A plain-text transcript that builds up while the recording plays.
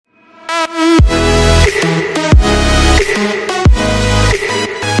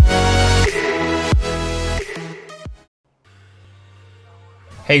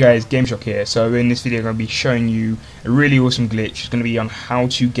Hey guys, GameShock here. So in this video I'm going to be showing you a really awesome glitch. It's going to be on how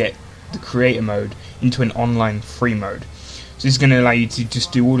to get the creator mode into an online free mode. So this is going to allow you to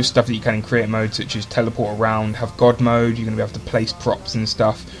just do all the stuff that you can in creator mode, such as teleport around, have God mode, you're going to be able to place props and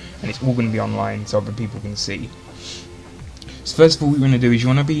stuff, and it's all going to be online so other people can see. So first of all what you want to do is you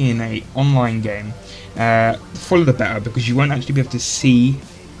want to be in an online game. The fuller the better, because you won't actually be able to see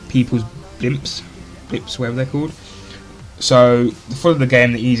people's blips, whatever they're called. So the fuller the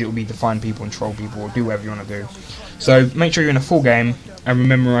game, the easier it will be to find people and troll people or do whatever you want to do. So make sure you're in a full game and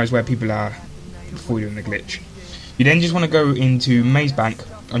memorize where people are before you're doing the glitch. You then just want to go into Maze Bank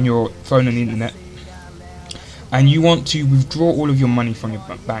on your phone and the internet, and you want to withdraw all of your money from your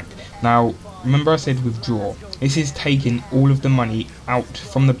bank. Now remember I said withdraw. This is taking all of the money out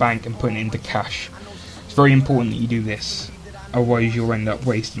from the bank and putting it into cash. It's very important that you do this, otherwise you'll end up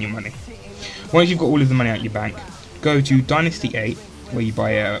wasting your money. Once you've got all of the money out of your bank, go to Dynasty 8 where you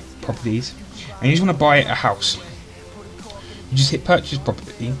buy properties, and you just want to buy a house. You just hit purchase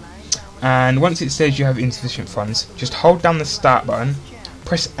property, and once it says you have insufficient funds, just hold down the start button,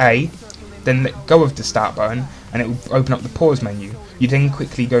 press A, then let go of the start button, and it will open up the pause menu. You then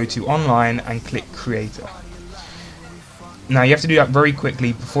quickly go to online and click creator. Now you have to do that very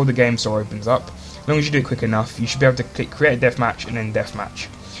quickly before the game store opens up. As long as you do it quick enough, you should be able to click create a deathmatch and then deathmatch.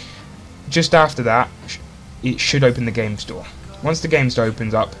 Just after that, it should open the game store. Once the game store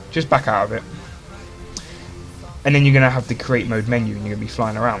opens up, just back out of it, and then you're going to have the create mode menu and you're going to be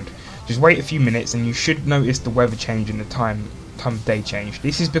flying around. Just wait a few minutes and you should notice the weather change and the time of day change.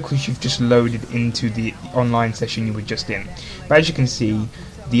 This is because you've just loaded into the online session you were just in. But as you can see,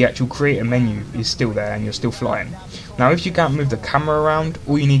 the actual creator menu is still there and you're still flying. Now if you can't move the camera around,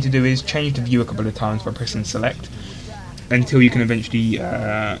 all you need to do is change the view a couple of times by pressing select, until you can eventually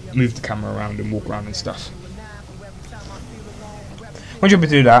move the camera around and walk around and stuff. Once you're able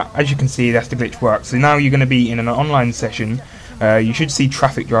to do that, as you can see, that's the glitch works. So now you're going to be in an online session. You should see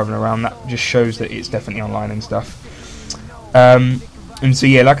traffic driving around. That just shows that it's definitely online and stuff. And so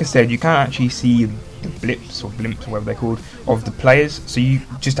yeah, like I said, you can't actually see the blips or blimps, or whatever they're called, of the players. So you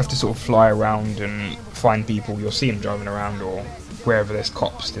just have to sort of fly around and find people. You'll see them driving around, or wherever there's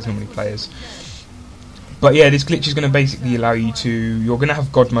cops, there's normally players. But yeah, this glitch is going to basically allow you to, you're going to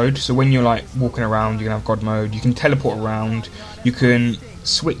have God mode, so when you're like walking around you're going to have God mode. You can teleport around, you can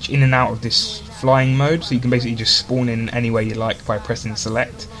switch in and out of this flying mode, so you can basically just spawn in anywhere you like by pressing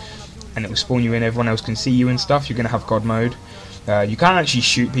select, and it will spawn you in, everyone else can see you and stuff. You're going to have God mode. You can't actually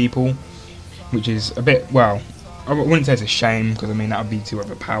shoot people, which is a bit, well, I wouldn't say it's a shame, because I mean that would be too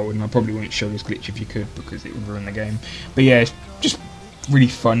overpowered, and I probably wouldn't show this glitch if you could, because it would ruin the game. But yeah, it's just really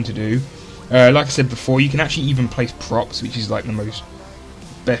fun to do. Like I said before, you can actually even place props, which is like the most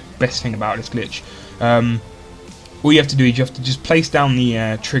best thing about this glitch. All you have to do is you have to just place down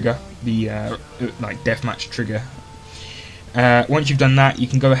the trigger, the like deathmatch trigger. Once you've done that, you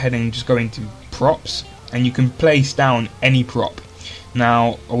can go ahead and just go into props, and you can place down any prop.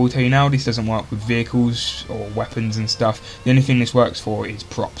 Now, I will tell you now, this doesn't work with vehicles or weapons and stuff. The only thing this works for is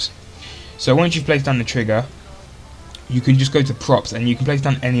props. So once you've placed down the trigger, you can just go to props, and you can place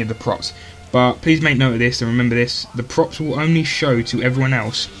down any of the props. But please make note of this and remember this: the props will only show to everyone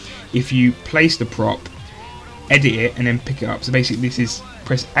else if you place the prop, edit it, and then pick it up. So basically this is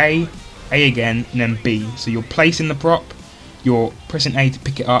press A again, and then B. So you're placing the prop, you're pressing A to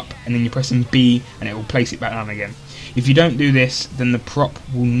pick it up, and then you're pressing B and it will place it back down again. If you don't do this, then the prop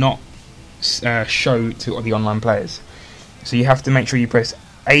will not show to the online players. So you have to make sure you press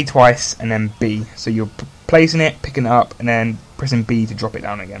A twice and then B. So you're placing it, picking it up, and then pressing B to drop it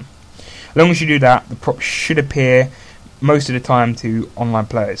down again. As long as you do that, the prop should appear most of the time to online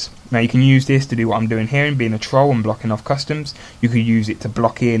players. Now you can use this to do what I'm doing here and being a troll and blocking off customs. You could use it to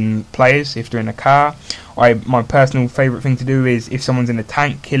block in players if they're in a car. My personal favourite thing to do is if someone's in a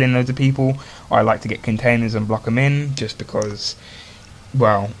tank killing loads of people, I like to get containers and block them in, just because,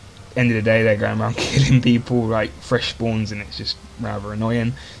 well, end of the day they're going around killing people like fresh spawns, and it's just rather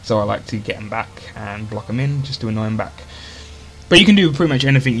annoying. So I like to get them back and block them in, just to annoy them back. But you can do pretty much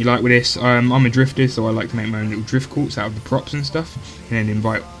anything you like with this. I'm a drifter, so I like to make my own little drift courts out of the props and stuff, and then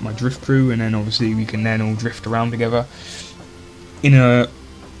invite my drift crew, and then obviously we can then all drift around together in an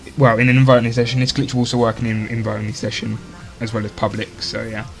invite-only session. This glitch will also work in an invite-only session as well as public, so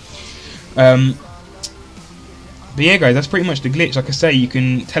yeah. But yeah guys, that's pretty much the glitch. Like I say, you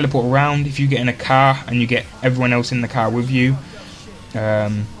can teleport around if you get in a car and you get everyone else in the car with you.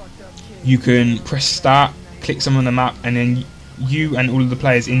 You can press start, click something on the map, and then you and all of the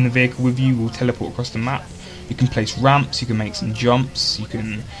players in the vehicle with you will teleport across the map. You can place ramps, you can make some jumps, you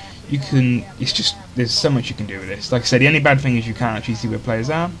can you can. It's just there's so much you can do with this. Like I said, the only bad thing is you can't actually see where players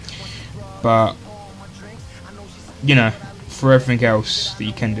are, but you know, for everything else that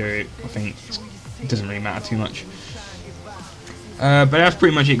you can do, I think it doesn't really matter too much. But that's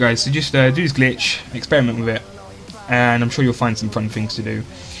pretty much it, guys. So just do this glitch, experiment with it, and I'm sure you'll find some fun things to do.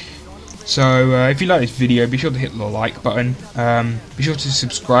 So if you like this video, be sure to hit the like button. Be sure to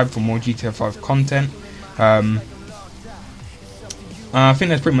subscribe for more GTA 5 content. I think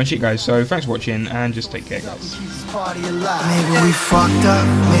that's pretty much it, guys. So thanks for watching, and just take care, guys. Maybe we fucked up,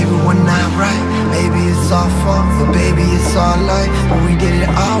 maybe we're not right. Maybe it's our fault, but baby it's our life. But we did it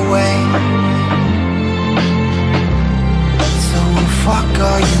our way. So fuck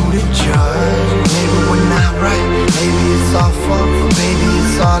are you to judge? Maybe we're not right. Maybe it's our fault, but baby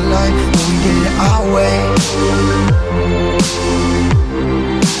it's our life. But we did it our way.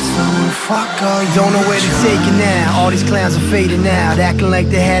 Don't know where to take it now. All these clowns are fading out, acting like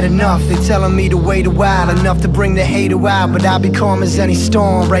they had enough. They telling me to wait a while, enough to bring the hater out. But I'll be calm as any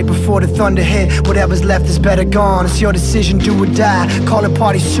storm, right before the thunder hit. Whatever's left is better gone. It's your decision, do or die. Call it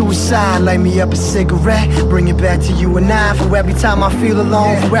party suicide. Light me up a cigarette, bring it back to you and I. For every time I feel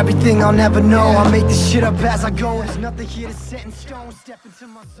alone, for everything I'll never know, I make this shit up as I go. There's nothing here to set in stone. Step into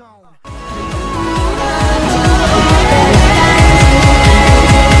my zone.